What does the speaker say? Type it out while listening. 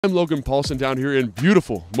I'm Logan Paulsen down here in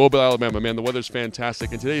beautiful Mobile, Alabama. Man, the weather's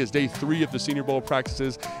fantastic, and today is day 3 of the Senior Bowl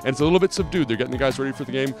practices, and it's a little bit subdued. They're getting the guys ready for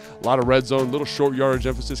the game. A lot of red zone, little short yardage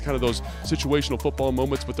emphasis, kind of those situational football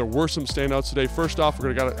moments, but there were some standouts today. First off,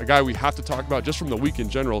 we're going to got a guy we have to talk about just from the week in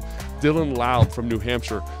general, Dylan Loud from New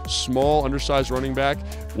Hampshire. Small, undersized running back,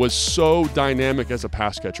 was so dynamic as a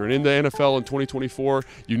pass catcher. And in the NFL in 2024,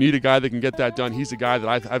 you need a guy that can get that done. He's a guy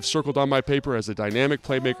that I've circled on my paper as a dynamic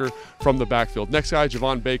playmaker from the backfield. Next guy,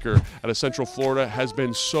 Javon Baker out of Central Florida, has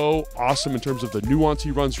been so awesome in terms of the nuance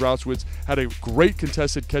he runs routes with. Had a great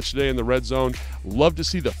contested catch today in the red zone. Love to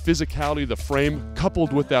see the physicality, the frame,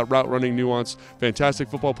 coupled with that route running nuance. Fantastic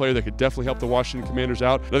football player that could definitely help the Washington Commanders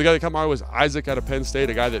out. Another guy that caught my eye was Isaac out of Penn State,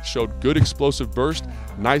 a guy that showed good explosive burst,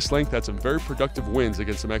 nice length, had some very productive wins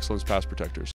against some excellent pass protectors.